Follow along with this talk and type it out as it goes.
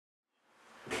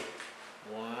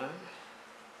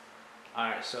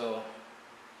Alright, so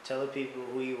tell the people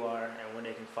who you are and where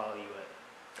they can follow you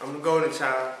at. I'm the Golden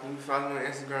Child. You can follow me on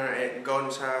Instagram at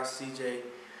Golden Child CJ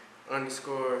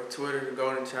 _ Twitter the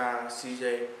Golden Child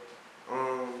CJ.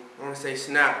 I want to say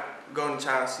Snap Golden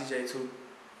Child CJ too.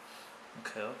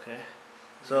 Okay.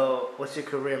 So what's your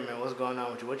career, man? What's going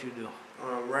on with you? What you do?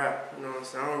 Rap. You know what I'm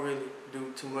saying? I don't really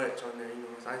do too much on there. You know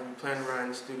what I'm saying? I be playing around in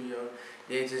the studio.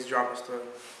 Then just dropping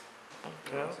stuff.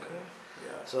 Okay.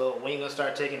 Yeah. So when you gonna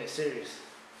start taking it serious?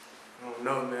 I don't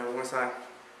know, man. Once I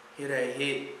hear that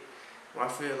hit, I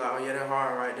feel like, oh yeah, that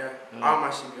hard right there. All my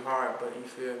shit be hard, but you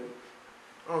feel me?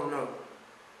 I don't know.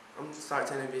 I'm gonna start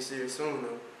taking it serious soon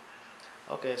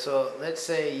though. Okay, so let's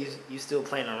say you still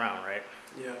playing around, right?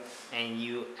 Yeah. And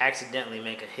you accidentally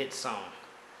make a hit song.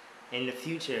 In the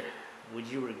future, would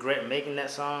you regret making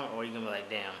that song, or are you gonna be like,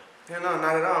 damn? Hell no,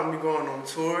 not at all. I'm gonna be going on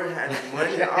tour, having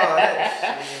money, and all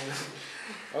that.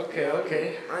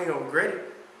 Okay. I ain't gonna regret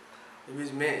it. If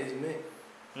it's meant, it's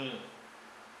meant.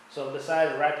 So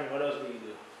besides rapping, what else do you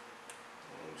do?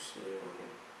 Oh shit.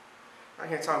 I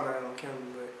can't talk about it on camera,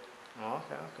 but. Oh,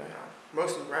 okay. Yeah,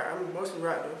 mostly rap. I'm mostly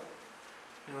rap though.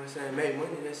 You know what I'm saying? Make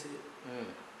money, that's it.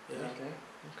 Yeah.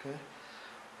 Okay.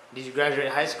 Did you graduate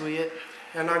high school yet?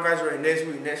 Hell no, I graduate next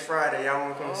week, next Friday. Y'all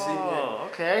wanna come see me? Oh,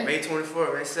 okay. May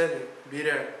 24th, May 7th. Be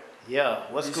there.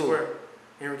 Yeah. What school? Square.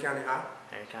 Henry County High.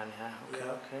 Henry County High.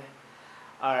 Yeah. Okay.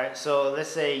 All right. So let's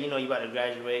say you about to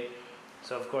graduate.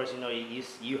 So of course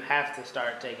you have to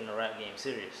start taking the rap game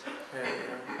serious.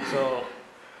 Yeah. So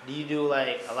do you do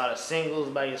like a lot of singles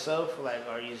by yourself, like,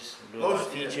 or you just do a lot of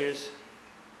features?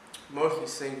 Mostly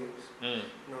singles. You know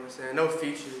what I'm saying? No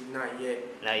features, not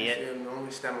yet. Not yet. I'm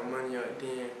gonna stack my money up,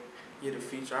 then get a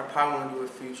feature. I probably want to do a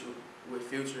feature with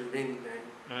Future if anything.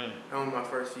 That was my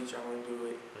first feature I want to do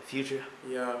it. The Future?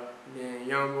 Yeah. Then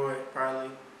Young Boy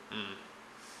probably. Okay.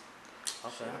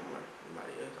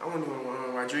 Somebody else. I want to do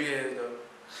one Rodriguez though.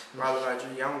 Probably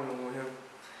Rodriguez. I want to do one with him.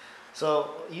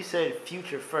 So you said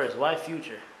Future first. Why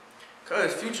Future?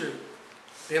 Cause Future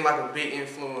been like a big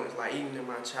influence, like even in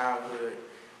my childhood.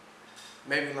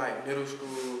 Maybe like middle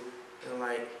school and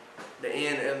like the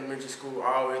end of elementary school,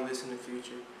 I always listened to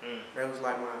Future. That was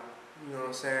like my, you know what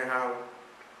I'm saying, how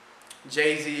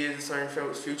Jay-Z is a certain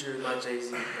folks, Future is like Jay-Z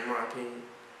in my opinion.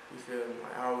 You feel me?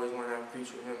 Like I always want to have a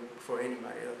Future with him before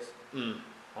anybody else.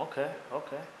 Okay.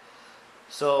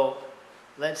 So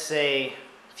let's say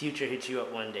Future hits you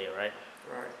up one day, right?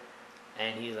 Right.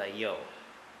 And he's like, yo,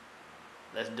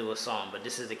 let's do a song, but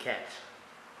this is the catch.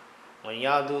 When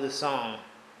y'all do the song,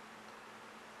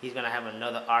 he's gonna have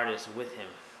another artist with him.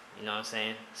 You know what I'm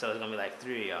saying? So it's gonna be like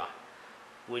 3 of y'all.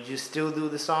 Would you still do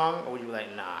the song, or would you be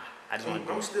like, nah, I just want to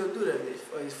do it? I'm still do that bitch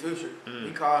for his Future.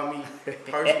 He called me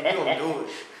personally, we gonna do it.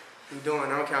 We doing it.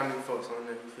 I don't count many folks on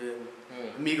that, you feel me?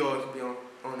 Amigos can be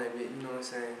on that bitch, you know what I'm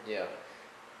saying? Yeah.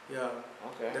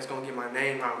 Okay. That's gonna get my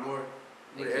name out more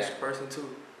with an extra person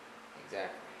too.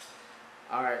 Exactly.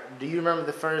 Alright, do you remember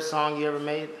the first song you ever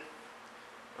made?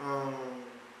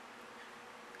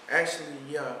 Actually,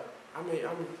 yeah.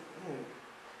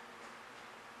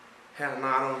 Hell no,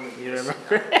 I don't remember. You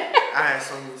remember? I had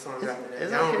so many songs after that.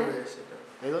 It's I don't okay. remember that shit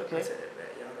though. It's okay. I said that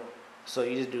back, y'all don't. So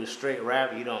you just do straight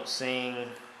rap, you don't sing?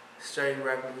 Straight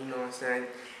rapping, you know what I'm saying?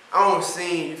 I don't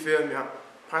sing, you feel me? I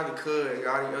probably could.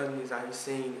 All the other niggas out here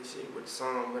sing and shit with the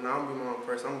song, but I don't be my own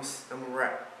person. I'm a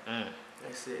rap.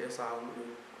 That's it. That's all I'm gonna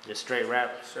do. Just straight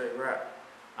rap? Straight rap.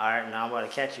 Alright, now I'm about to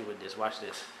catch you with this. Watch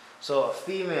this. So a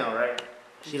female, right?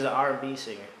 She's an R&B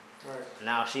singer. Right.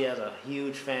 Now she has a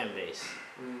huge fan base.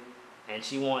 And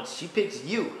she picks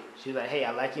you. She's like, hey,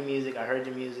 I like your music, I heard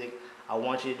your music, I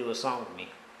want you to do a song with me.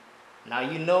 Now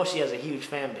you know she has a huge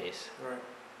fan base. Right.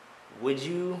 Would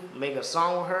you make a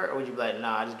song with her, or would you be like,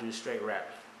 nah, I just do straight rap?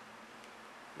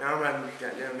 Now I'm about to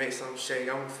goddamn make something shake.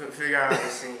 I'm gonna figure out how to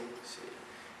sing. Shit.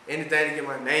 Anything to get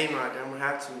my name out there, I'm gonna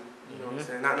have to. You know what I'm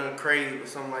saying? Not nothing crazy, but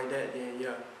something like that, then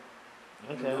yeah.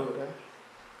 Okay.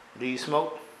 Do you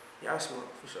smoke? Yeah, I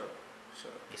smoke, for sure.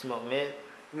 You smoke mid?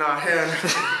 Nah, hell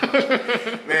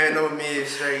no. Man, no mid,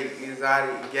 straight,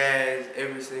 exotic, gas,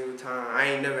 every single time. I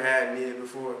ain't never had mid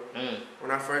before.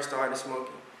 When I first started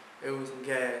smoking, it was some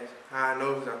gas. How I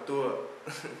know because I threw up.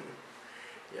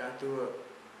 Yeah, I threw up.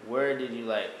 Where did you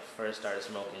first started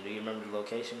smoking? Do you remember the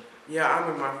location? Yeah, I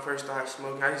remember when I first started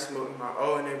smoking. I used to smoke in my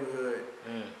old neighborhood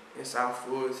in South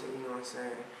Woods, you know what I'm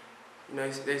saying? You know,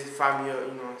 they used to fire me up,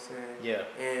 you know what I'm saying? Yeah.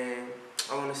 And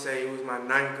I want to say it was my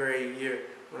 9th grade year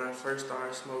when I first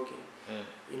started smoking.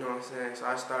 You know what I'm saying? So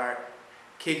I started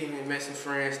kicking it, met some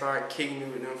friends, started kicking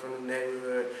it with them from the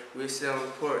neighborhood. We would sit on the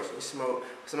porch and smoke.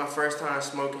 So my first time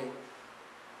smoking,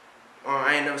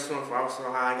 I ain't never smoked before. I was so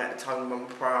high, I got to talking about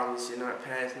my problems, shit, not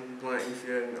passing the blunt, you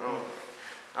feel me?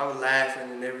 I was laughing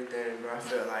and everything, bro. I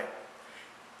felt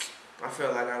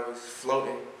like I was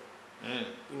floating. Mm.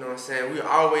 You know what I'm saying? We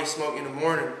always smoke in the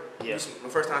morning. Yeah. My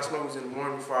first time smoking was in the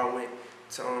morning before I went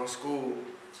to school.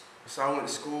 So I went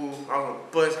to school. I was on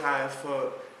bus high as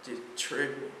fuck, just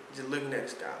tripping, just looking at the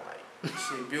sky like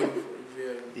shit beautiful. You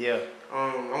feel me? Yeah.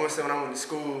 I want to say when I went to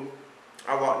school,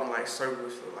 I walked in like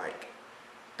circles for like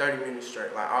 30 minutes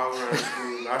straight, like all around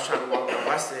school. I was trying to walk up.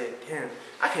 I said, damn,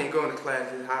 I can't go into class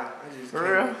this high. I just For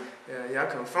can't. real? Yeah, I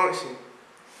couldn't function.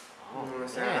 Oh, You know what I'm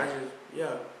saying? man.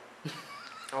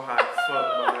 I'm high as fuck,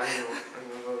 but I ain't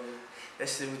gonna hold you. That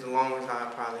shit was the longest high I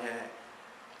probably had.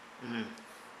 Mm.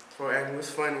 For acting, what's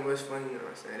funny, you know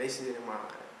what I'm saying? They see it in my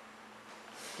eye.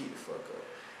 Keep the fuck up.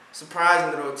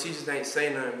 Surprising though, teachers ain't say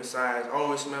nothing besides,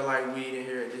 oh, it smell like weed in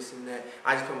here, this and that.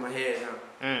 I just put my head down.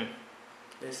 Mm.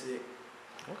 That's it.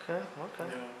 Okay, okay.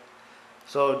 Yeah.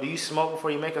 So, do you smoke before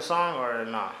you make a song or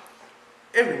nah?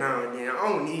 Every now and then, I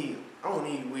don't need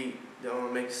weed to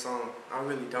make a song. I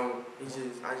really don't. I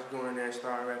just go in there and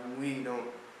start rapping. Weed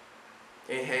don't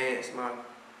enhance my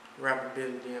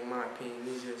rappability in my opinion.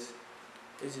 It's just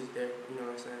there. You know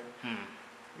what I'm saying?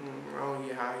 I don't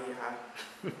get high.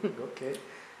 Okay.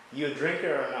 You a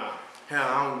drinker or not? Hell, I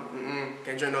don't.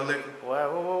 Can't drink no liquor.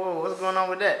 Whoa, what's going on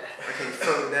with that? I can't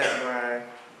fuck with that, bro.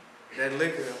 That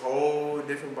liquor, a whole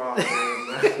different ball game,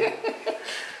 bro. Oh,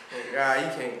 God, you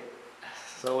can't.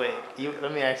 So wait,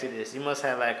 let me ask you this. You must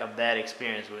have like a bad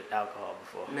experience with alcohol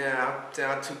before. Man,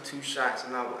 I took 2 shots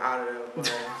and I was out of there,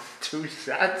 bro. 2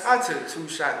 shots? I took 2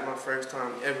 shots my first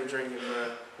time ever drinking,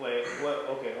 bro. Wait, what?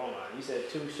 Okay, hold on. You said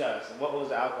 2 shots. What was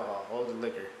the alcohol? What was the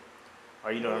liquor?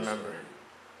 Or you don't remember?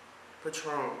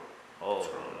 Patron. Oh,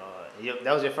 Patron.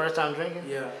 That was your first time drinking?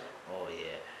 Yeah. Oh,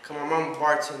 yeah. Cause my mom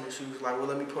bartender, she was like, well,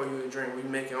 let me pour you a drink. We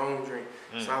make your own drink.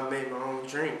 So I made my own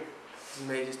drink. Just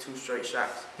made just 2 straight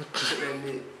shots. And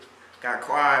it got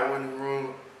quiet in the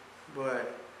room,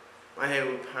 but my head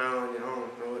was pounding. I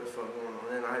don't know what the fuck going on.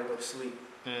 Then I had to go to sleep.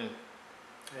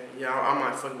 Yeah, I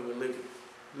might fucking with liquor.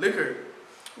 Liquor,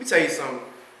 let me tell you something.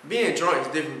 Being drunk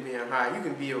is different from being high. You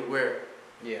can be aware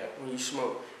when you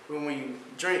smoke. But when you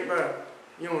drink, bro,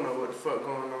 you don't know what the fuck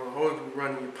going on. Hoes be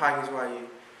running your pockets while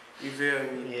you feel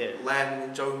me? Yeah. Laughing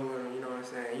and joking with them, you know what I'm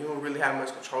saying? You don't really have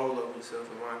much control over yourself,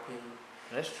 in my opinion.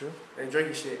 That's true. And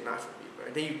drinking shit, not for me, bro.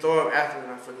 Then you throw up after,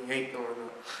 and I fucking hate throwing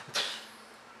up.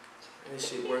 That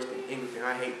shit worse than anything.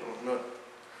 I hate throwing up.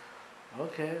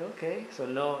 Okay. So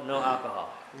no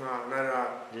alcohol. Nah, not at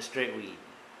all. Just straight weed.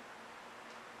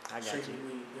 I got Straight you.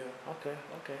 weed, yeah. Okay.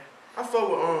 I fuck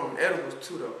with edibles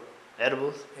too, though.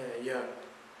 Edibles? Yeah.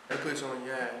 They put you on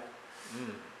your ass.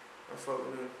 I fuck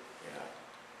with them.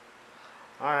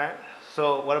 Yeah. All right.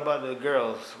 So what about the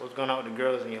girls? What's going on with the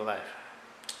girls in your life?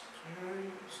 I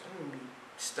don't be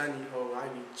stunning hoe. I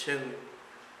be chilling.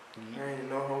 I ain't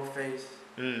no whole face.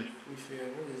 You feel me?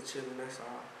 I'm just chilling, that's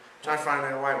all. Trying to find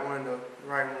that right one, though. The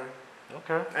right one.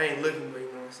 Okay. I ain't looking, but you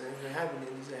know what I'm saying? If it happen,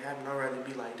 then it happen. I'd rather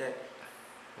be like that.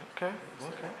 Okay.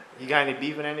 You got any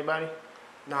beef with anybody?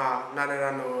 Nah, not that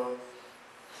I know of.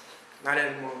 Not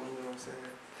at the moment, you know what I'm saying?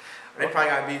 They probably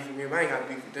got beef with me, but I ain't got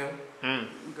beef with them.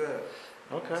 We good.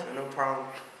 Okay. So no problem.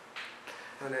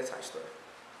 None of that type stuff.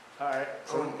 All right.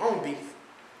 So I don't beef.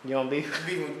 you don't beef?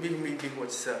 Beef with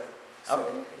yourself.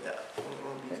 So, yeah, I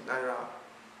don't beef. Not at all.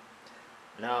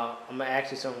 Now I'm gonna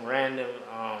ask you some random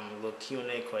little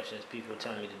Q&A questions people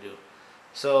tell me to do.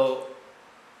 So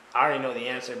I already know the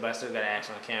answer, but I still gotta ask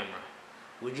on camera.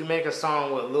 Would you make a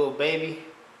song with Lil Baby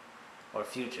or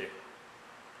Future?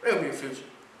 It'll be a Future.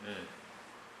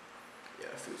 Yeah,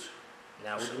 Future.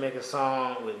 Now, would you make a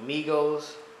song with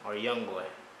Migos or Youngboy?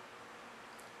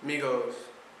 Migos.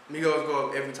 Migos go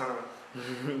up every time.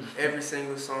 Every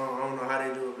single song. I don't know how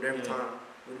they do it, but every time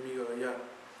with Migos, yeah.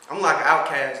 I'm like an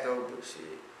outcast though, but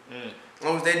shit. As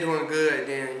long as they doing good,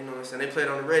 then you know what I'm saying. They play it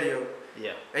on the radio.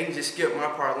 Yeah. They can just skip my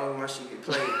part as long as my shit get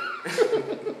played.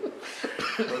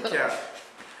 Okay.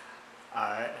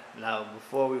 Alright, now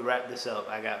before we wrap this up,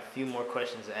 I got a few more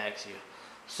questions to ask you.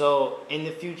 So, in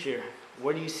the future,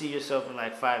 where do you see yourself in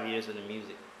like 5 years of the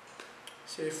music?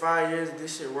 Shit, 5 years,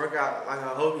 this shit work out like I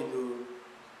hope it do.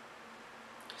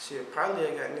 Shit, probably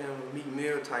a goddamn Meek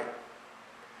Mill type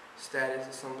status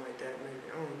or something like that, maybe.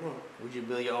 I don't know. Would you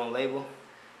build your own label?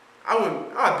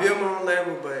 I'd build my own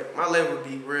label, but my label would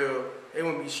be real. They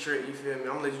wouldn't be strict, you feel me? I'm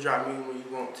gonna let you drop music when you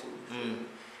want to, you feel me?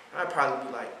 I'd probably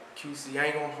be like, QC, I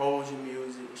ain't gonna hold your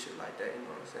music and shit like that, you know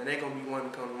what I'm saying? They gonna be one to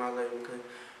come to my label because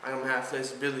I'm gonna have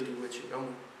flexibility with you.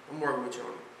 I'm working with you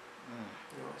on it. You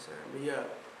know what I'm saying? But yeah,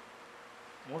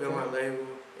 build my label,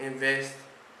 invest,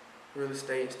 real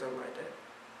estate and stuff like that.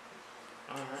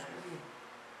 Alright.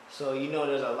 So you know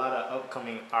there's a lot of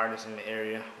upcoming artists in the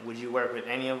area. Would you work with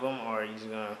any of them, or are you just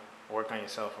gonna work on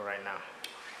yourself for right now?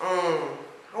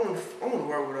 I want to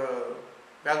work with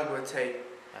Valuable Tay.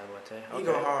 Okay. He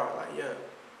go hard, like yeah.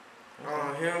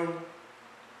 Okay. Him,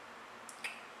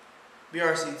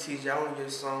 BRCTJ. I want to get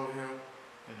a song with him.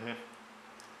 Mhm.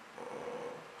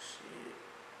 Shit.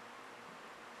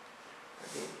 I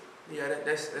think, yeah,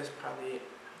 that's probably it.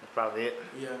 That's probably it.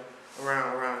 Yeah,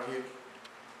 around here.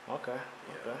 Okay.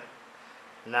 Yeah. Okay.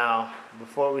 Now,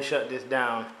 before we shut this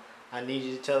down, I need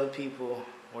you to tell the people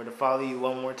where to follow you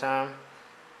one more time,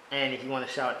 and if you want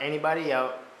to shout anybody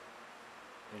out,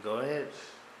 go ahead.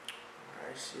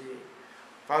 Alright, shit.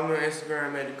 Follow me on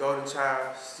Instagram at the Golden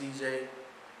Child CJ.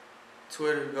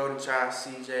 Twitter, the Golden Child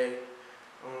CJ.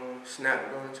 Snap,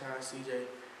 the Golden Child CJ.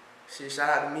 Shit, shout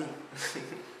out to me.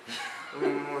 I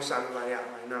don't want to shout nobody out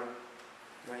right now.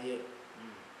 Not yet.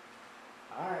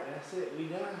 Alright, that's it. We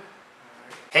done.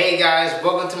 Hey guys,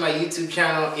 welcome to my YouTube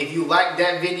channel. If you like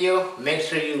that video, make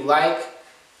sure you like,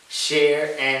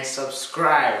 share, and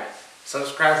subscribe.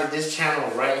 Subscribe to this channel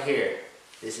right here.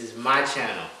 This is my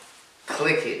channel.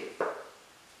 Click it.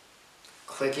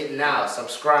 Click it now.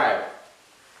 Subscribe.